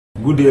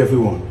Good day,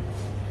 everyone.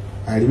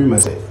 I repeat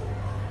myself,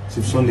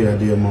 Chief Sunday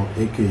Adeyemo,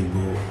 aka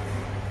Igboho.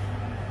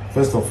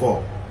 First of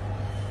all,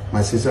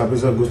 my sincere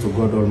appreciation goes to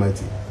God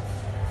Almighty,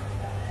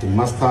 the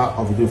Master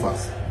of the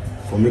universe,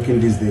 for making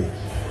this day.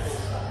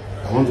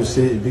 I want to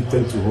say a big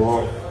thank you to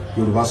all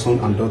Yoruba'S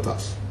sons and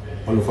daughters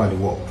all over the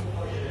world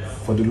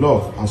for the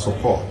love and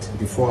support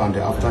before and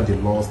after the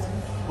loss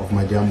of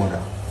my dear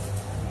mother.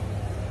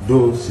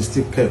 Though she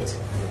still kept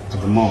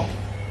at the morgue,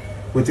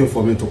 waiting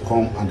for me to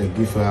come and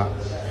give her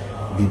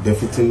the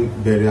befitting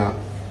burial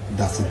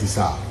that she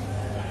deserves.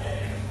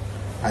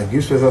 I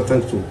give special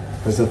thanks to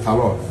President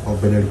Talon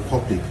of Benin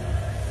Republic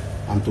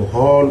and to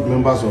all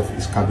members of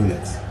his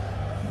cabinet.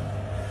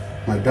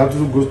 My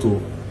gratitude goes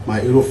to my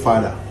hero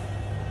father,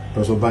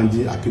 Professor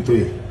Banji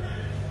Akitoye,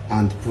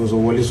 and Professor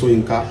Wole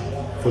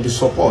Soyinka for the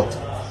support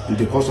in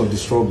the course of the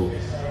struggle.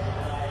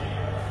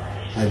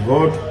 My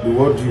God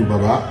reward you,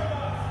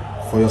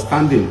 Baba, for your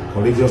standing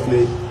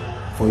courageously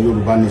for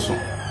Yoruba nation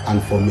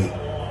and for me.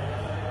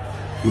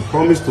 You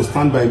promised to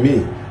stand by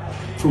me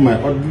through my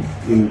ordeal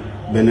in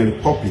Benin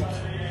Republic,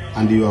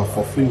 and you have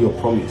fulfilled your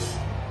promise.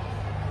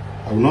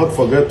 I will not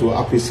forget to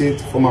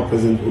appreciate former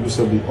President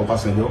Olusegun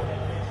Obasanjo,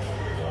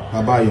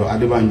 Baba Ayo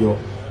Adebanjo,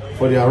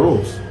 for their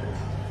roles.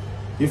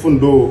 Even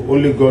though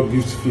only God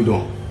gives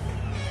freedom,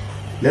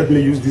 let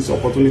me use this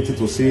opportunity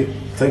to say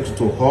thank you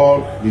to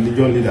all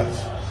religion leaders,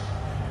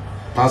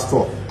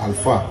 pastor,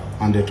 alpha,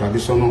 and the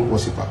traditional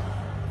worshipper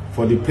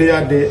for the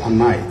prayer day and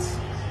night.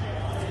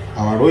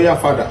 Our royal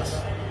fathers,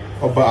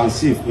 Oba and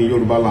Chief in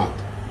Yoruba land,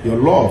 your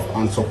love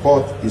and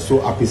support is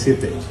so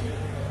appreciated.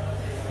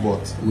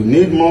 But we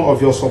need more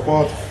of your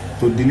support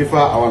to deliver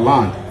our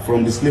land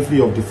from the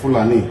slavery of the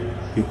Fulani,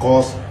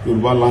 because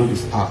Yoruba land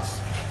is ours.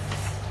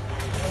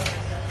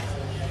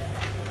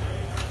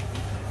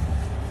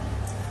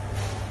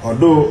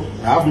 Although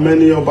I have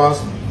many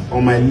Obas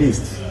on my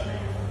list,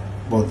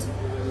 but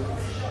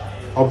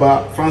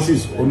Oba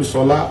Francis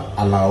Olusola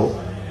Alao,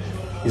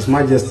 His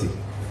Majesty,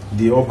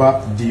 the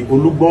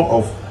Olugbon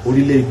of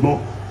Orile Igboho,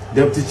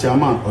 Deputy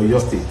Chairman of Oyo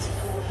State,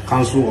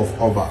 Council of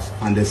Obas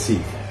and the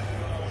Chief,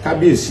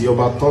 Kábíyèsí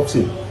Ọba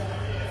Thompson,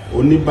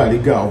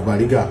 Oníbàrígà of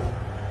Bariga,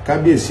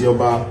 Kábíyèsí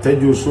Ọba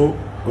Tejoso,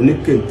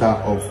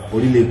 Oníkenta of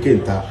Orile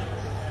Kenta,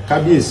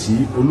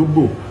 Kábíyèsí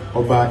Olúgbò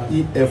Ọba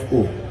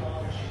EFO,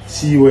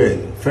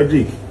 CON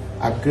Frederick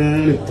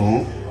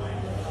Akinritan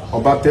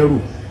Obateru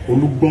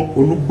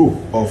Olugbo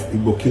of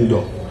Igbo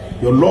Kingdom.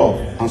 Your love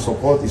and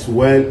support is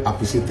well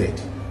appreciated.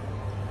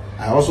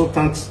 I also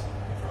thank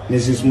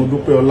Mrs.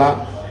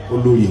 Modupeola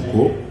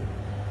Oloyinko,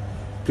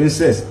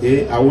 Princess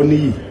A.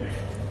 Awoniyi,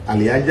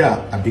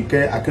 Aliaja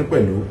Abike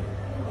Akinpelu,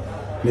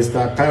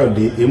 Mr.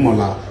 Kayode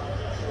Emola,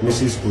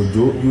 Mrs.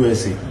 Ojo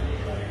USA,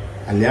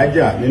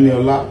 Aliaja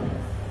Niniola,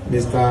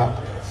 Mr.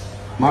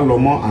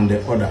 Malomo, and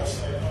the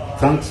others.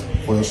 Thanks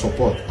for your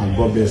support and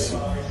God bless you.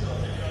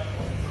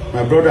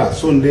 My brother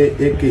Sunday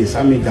AK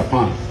Sami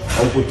Japan,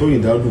 Uncle Tony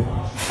Daudu,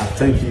 I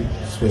thank you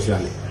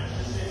especially.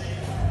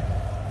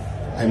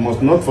 I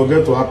must not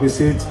forget to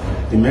appreciate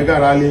the Mega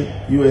Rally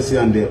USA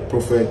and the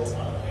Prophet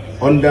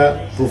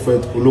under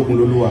Prophet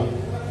Olokundoluwa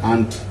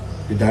and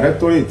the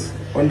Directorate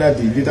under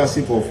the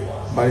leadership of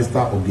Barrister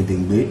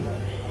Ogedengbe.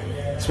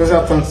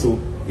 Special thanks to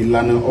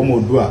Ilana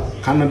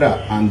Omodua,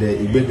 Canada, and the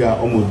Ibega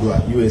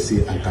Omodua,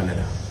 USA and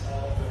Canada.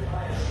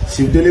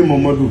 Shivdele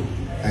Momodu,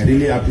 I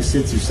really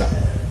appreciate you, sir.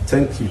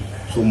 Thank you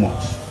so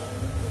much.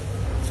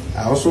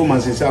 I also my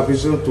sincere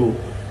appreciation to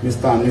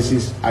Mr. and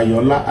Mrs.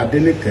 Ayola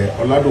Adenike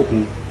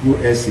Oladokun,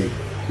 USA,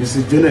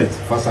 Mrs. Janet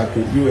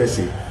Fasaki,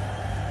 USA,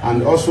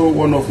 and also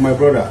one of my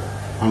brother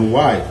and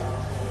wife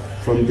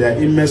from their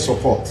immense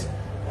support,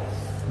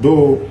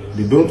 though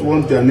they don't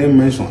want their name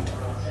mentioned.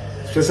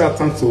 Special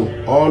thanks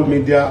to all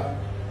media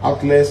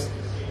outlets,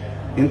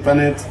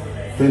 internet,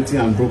 printing,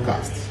 and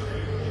broadcast.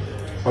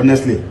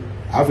 Honestly,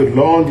 I have a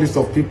long list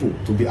of people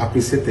to be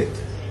appreciated,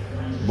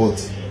 but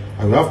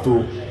I will have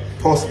to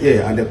pause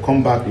here and then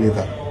come back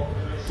later.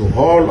 To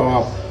all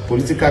our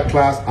political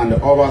class and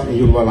the others in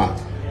Yoruba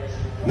land,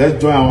 let's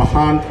join our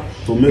hand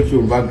to make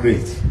Yoruba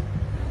great.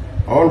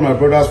 All my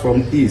brothers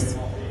from East,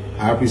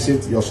 I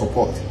appreciate your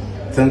support.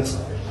 Thanks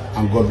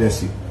and God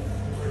bless you.